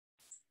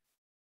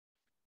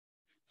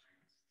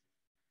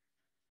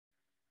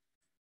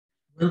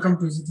Welcome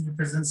to EasyTV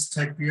Presents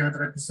Tech View,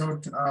 another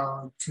episode.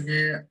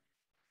 Today,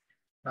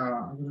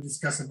 I'm going to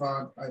discuss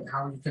about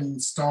how you can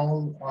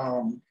install,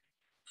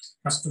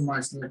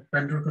 customize, like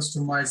vendor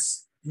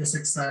customize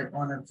ESXi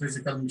on a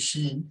physical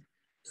machine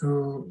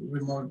through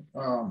remote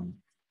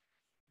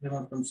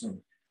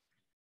console.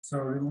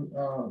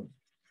 So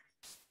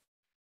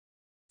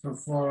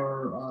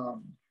for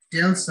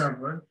Dell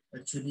server,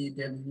 actually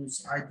Dell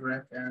use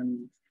iDRAC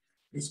and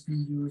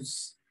HP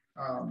use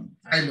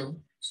ILO.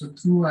 So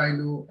through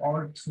ILO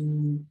or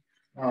through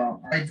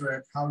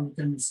iDRAC, how you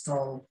can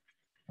install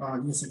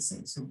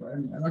ESXi. So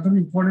another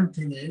important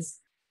thing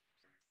is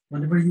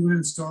whenever you will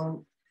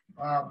install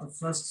the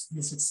first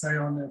ESXi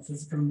on a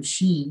physical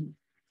machine,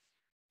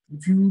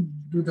 if you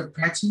do the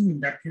patching, in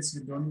that case,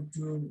 you don't need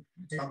to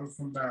download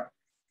from the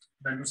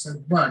vendor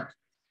side. But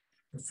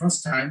the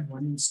first time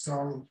when you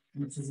install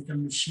on a physical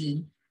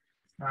machine,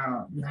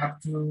 you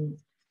have to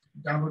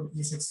download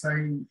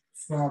ESXi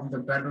from the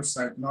vendor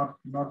side, not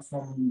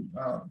from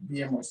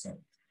VMware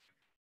side,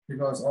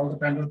 because all the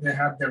vendors, they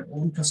have their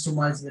own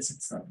customized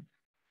ESXi.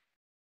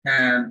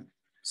 And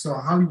so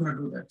how are you going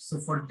to do that? So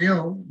for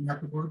Dell, you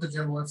have to go to the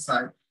Dell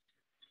website,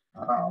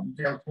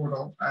 Dell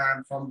portal,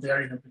 and from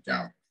there you have to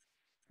download.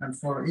 And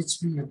for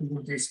HP, you have to go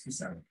to the HP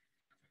side.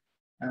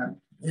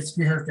 And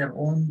HP has their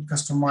own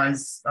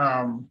customized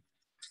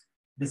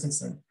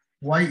ESXi.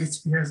 Why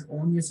HP has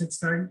own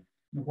ESXi?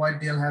 Why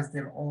Dell has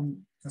their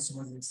own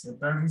customized ESXi?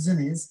 The reason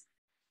is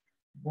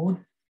both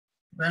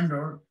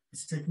vendor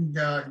is taking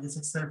the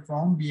ESXi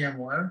from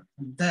VMware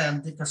and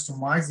then they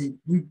customize it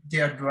with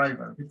their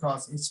driver,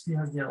 because HP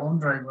has their own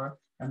driver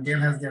and Dell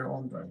has their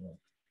own driver.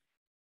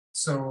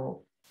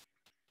 So,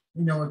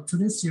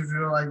 today's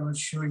tutorial, I'm going to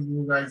show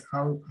you guys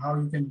how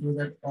you can do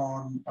that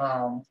on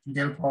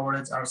Dell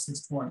PowerEdge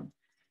R620.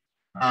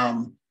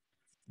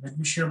 Let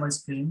me share my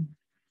screen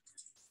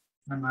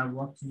and I'll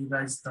walk you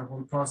guys the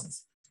whole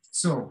process.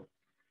 So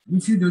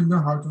if you don't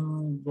know how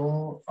to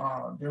go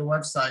their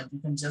website, you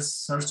can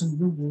just search in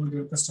Google,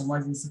 they'll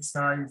customize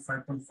ESXi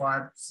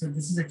 5.5. So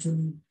this is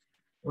actually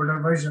older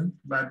version,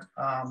 but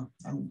I'll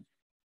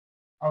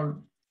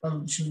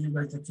show you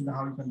guys actually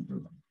how you can do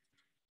that.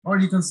 Or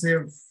you can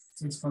save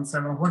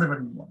 6.7, whatever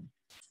you want.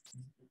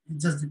 It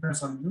just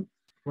depends on you,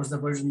 what's the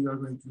version you are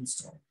going to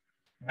install.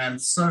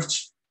 And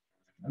search,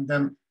 and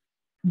then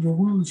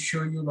Google will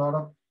show you a lot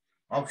of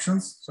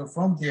options. So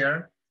from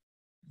there,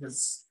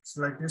 just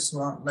select this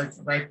one, like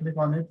right click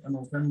on it and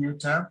open new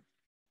tab.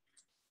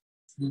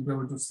 You'll be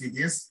able to see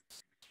this.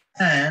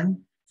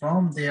 And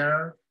from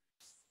there,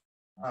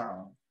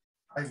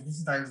 this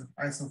is the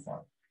ISO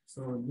file.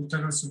 So you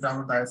tell us to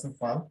download the ISO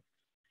file.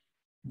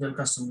 Dell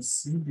customers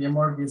see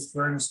VMware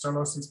vSphere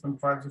installer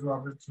 6.50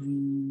 update 3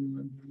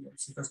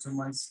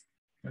 customize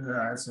the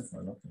ISO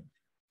file. Okay.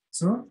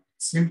 So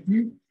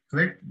simply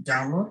click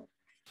download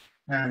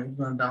and it's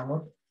going to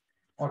download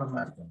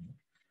automatically.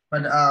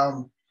 But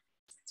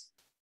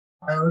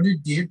I already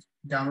did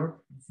download.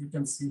 If you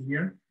can see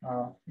here,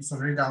 it's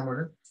already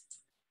downloaded.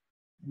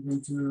 I'm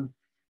going to,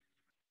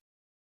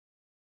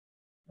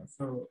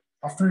 so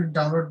after it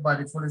download, by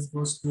default, it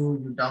goes to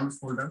your download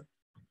folder.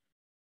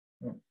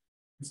 So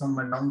it's on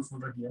my download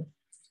folder here.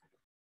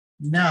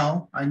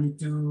 Now I need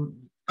to,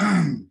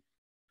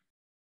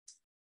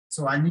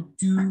 so I need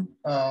to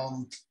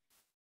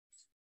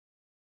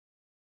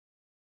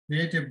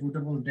create a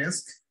bootable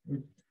disk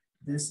with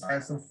this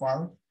ISO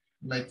file.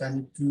 Like I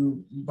need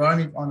to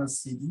burn it on a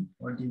CD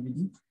or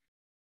DVD.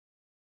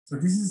 So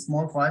this is a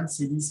small file,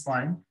 CD is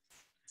fine.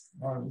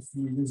 Or if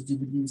you use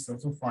DVD, it's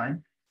also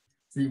fine.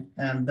 See,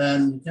 and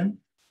then you can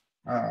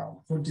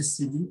put this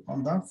CD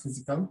on the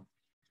physical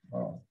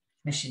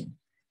machine.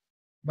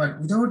 But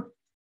without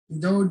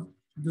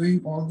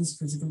doing all this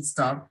physical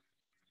stuff,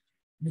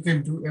 you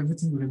can do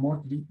everything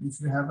remotely if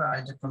you have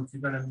an iDRAC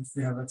configured and if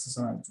you have access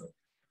on iDRAC.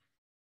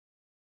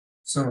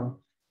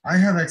 So I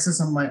have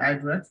access on my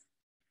iDRAC.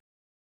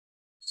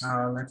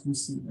 Let me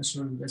see, I'll show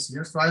you guys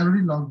here. So I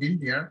already logged in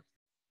there.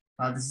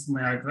 This is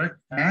my iDRAC.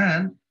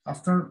 And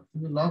after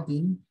you log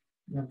in,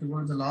 you have to go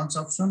to the launch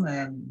option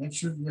and make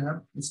sure you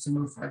have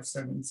HTML5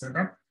 settings set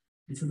up.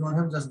 If you don't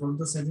have, just go to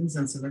the settings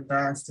and select the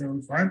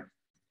HTML5.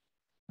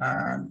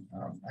 And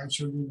I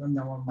showed you them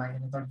now on my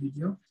another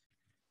video.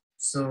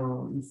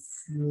 So if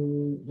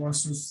you want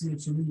to see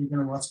actually, you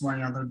can watch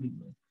my other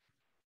video.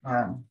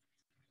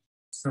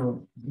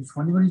 So if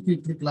whenever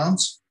you click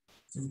launch,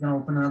 it's going to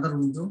open another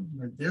window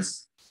like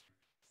this.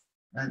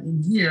 And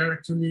in here,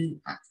 actually,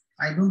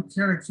 I don't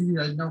care actually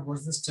right now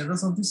what's the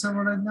status of the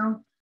server right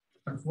now,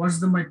 but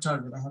what's my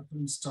target? I have to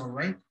install,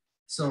 right?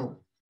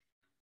 So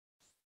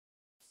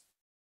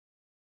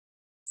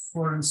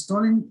for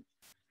installing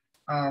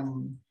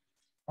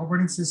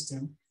operating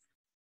system,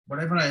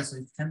 whatever ISO,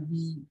 it can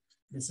be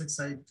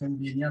ESXi, it can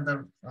be any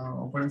other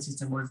operating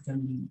system, or it can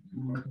be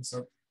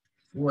Microsoft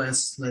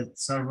OS like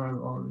server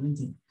or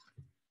anything.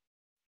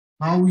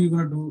 How are you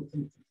gonna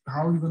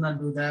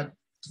do that?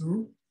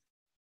 Through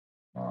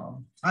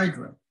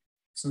iDRAC.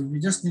 So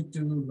you just need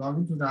to log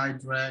into the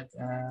iDRAC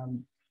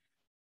and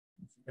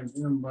If you can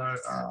remember,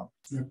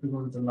 you have to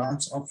go to the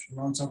launch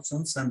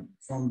options, and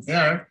from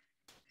there,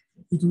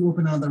 it will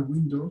open another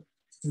window,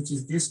 which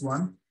is this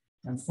one.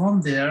 And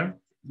from there,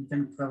 you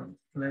can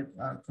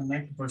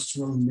connect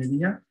virtual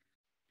media.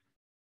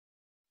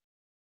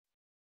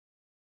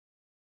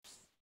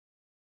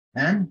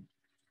 And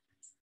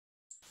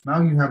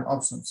now you have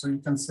options. So you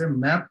can say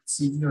map,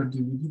 CD, or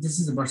DVD. This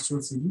is a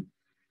virtual CD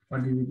or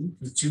DVD.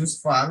 You choose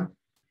file,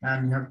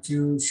 and you have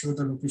to show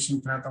the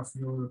location path of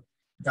your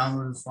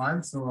downloaded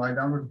file. So I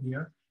download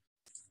here,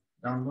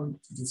 download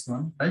this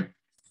one, right?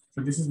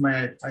 So this is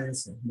my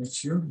ISO. Make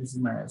sure this is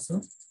my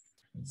ISO.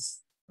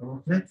 Double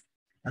click,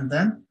 and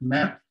then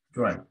map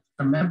drive.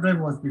 The map drive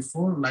was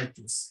before like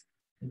this.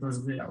 It was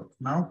gray out.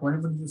 Now,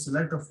 whenever you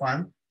select a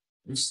file,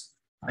 it's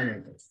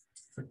highlighted.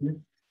 So click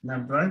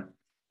map drive,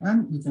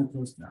 and you can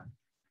close now.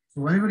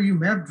 So whenever you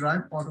map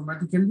drive,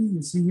 automatically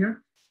you see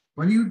here,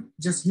 when you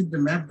just hit the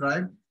map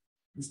drive,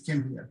 it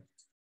came here.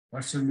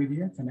 Virtual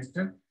media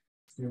connected,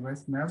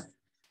 device map,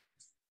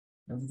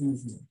 everything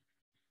is here.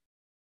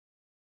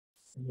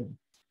 Again.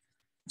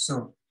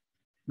 So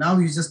now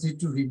you just need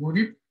to reboot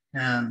it,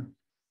 and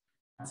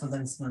after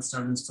that it's going to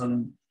start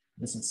installing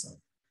this itself.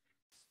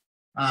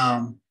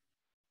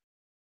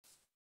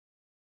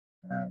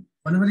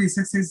 Whenever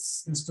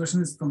ESXi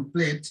installation is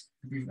complete,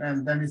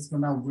 and then it's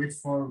going to wait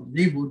for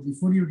reboot.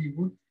 Before you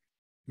reboot,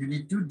 you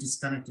need to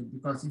disconnect it,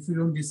 because if you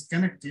don't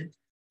disconnect it,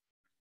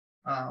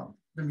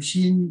 the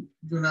machine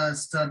gonna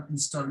start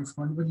installing.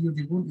 Whenever you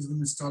reboot, it's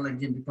gonna install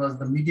again, because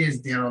the media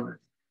is there already.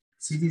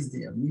 CD is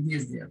there, media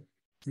is there.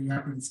 So you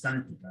have to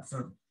disconnect it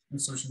after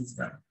installation is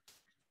done.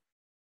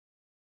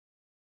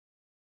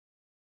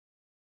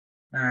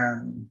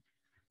 And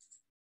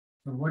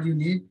so what you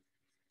need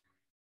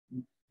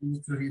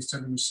to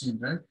restart the machine,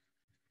 right?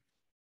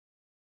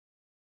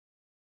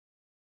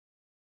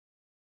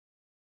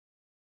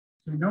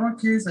 So in our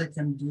case, I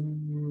can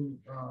do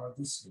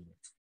this way.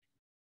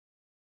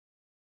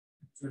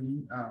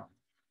 Actually,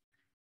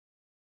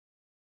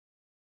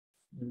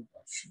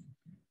 option.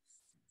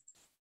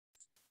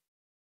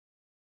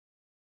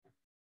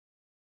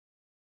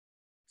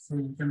 So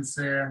you can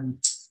say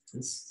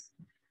this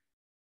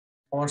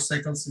power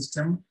cycle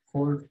system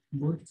cold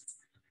boot.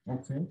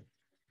 Okay.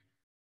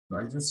 So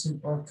I just hit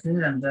OK,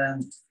 and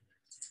then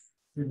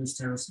do the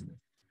status. So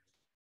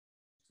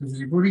it's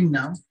rebooting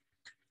now.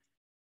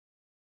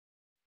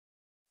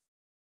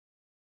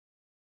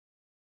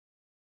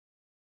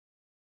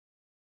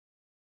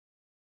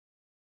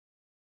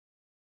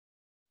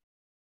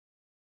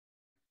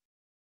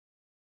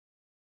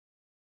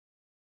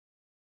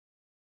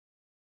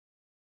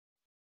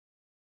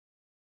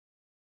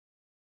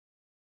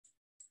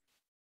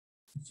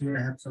 Actually,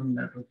 I have some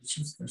network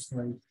issues. That's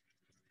why.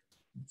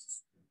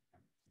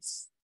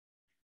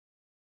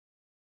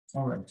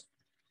 All right.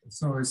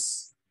 So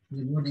it's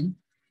rebooting.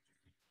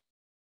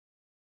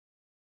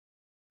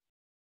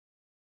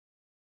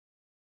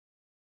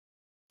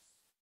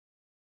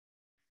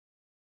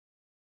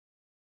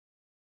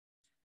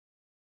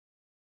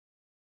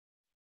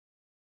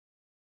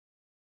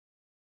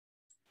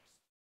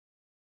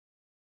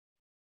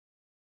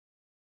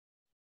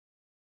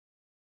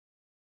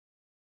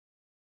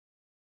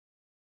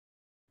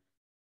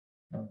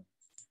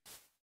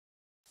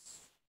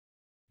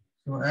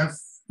 So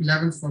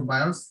F11 for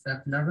BIOS,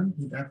 F11,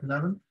 hit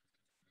F11,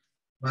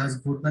 BIOS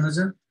boot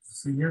manager.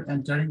 So here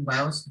entering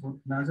BIOS boot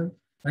manager.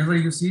 Whenever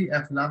you see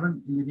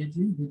F11,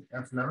 immediately hit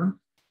F11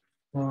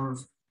 or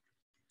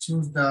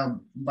choose the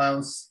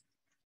BIOS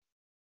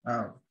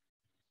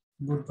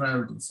boot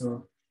priority.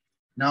 So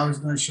now it's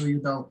going to show you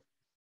the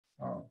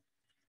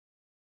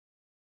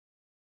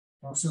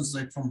options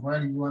like from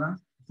where you want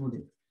to boot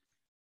it.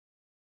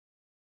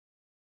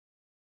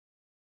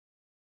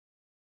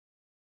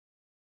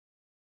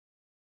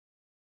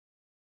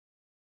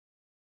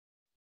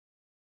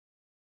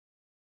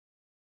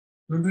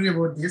 Don't worry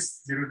about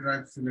this zero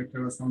drive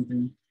selector or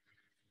something.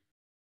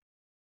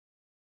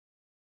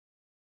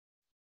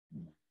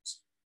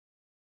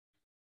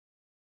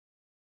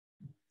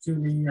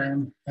 Actually, I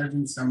am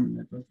having some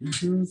network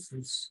issues.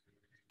 This.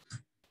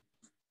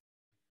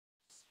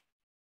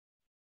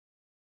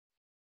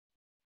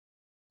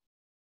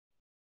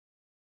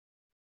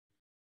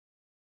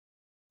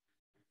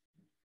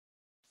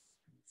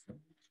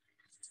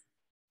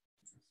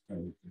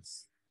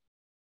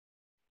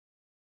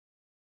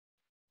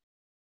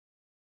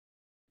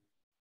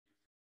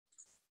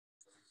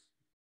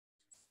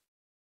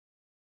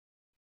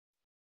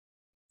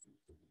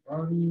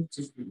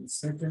 Just give me a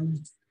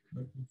second.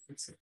 Let me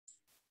fix it.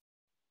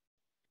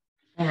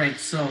 All right,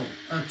 so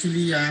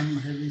actually I'm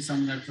having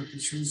some network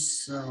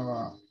issues.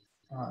 I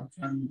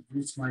can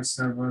reach my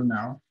server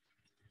now.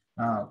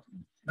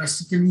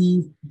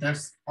 Basically,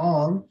 that's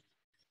all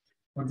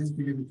for this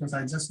video, because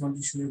I just want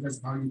to show you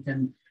guys how you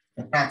can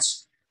attach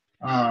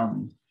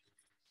the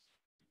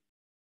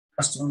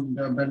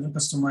better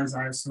customized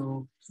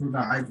ISO through the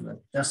iDRAC.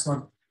 That's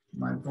what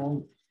my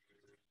goal.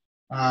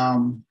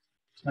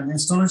 And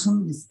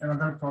installation is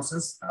another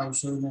process. I'll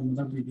show you in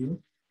another video.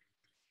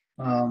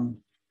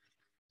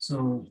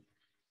 So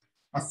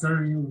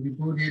after you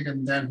reboot it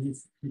and then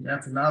hit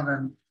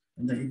F11,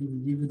 and then it will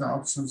give you the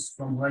options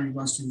from where you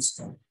want to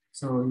install.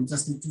 So you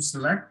just need to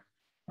select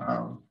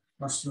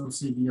virtual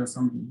CD or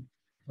something,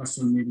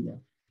 virtual media,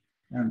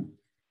 and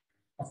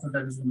after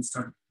that is going to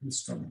start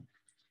installing.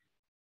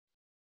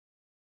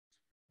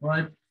 All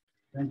right,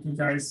 thank you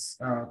guys.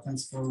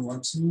 Thanks for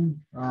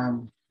watching.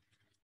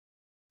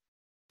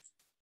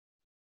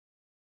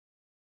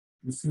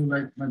 If you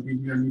like my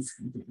video and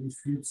if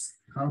it's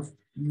helped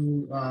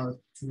you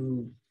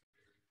to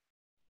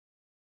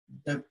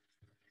get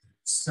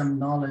some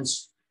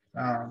knowledge,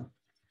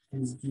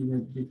 please give it a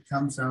big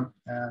thumbs up.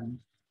 And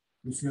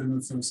if you're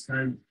not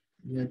subscribed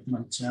yet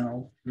my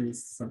channel,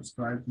 please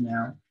subscribe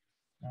now.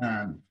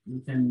 And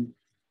you can,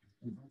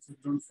 and also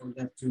don't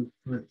forget to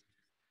click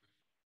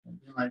the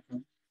bell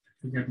icon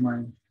to get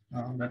my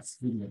next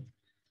video.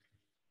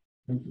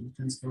 Thank you.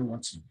 Thanks for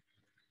watching.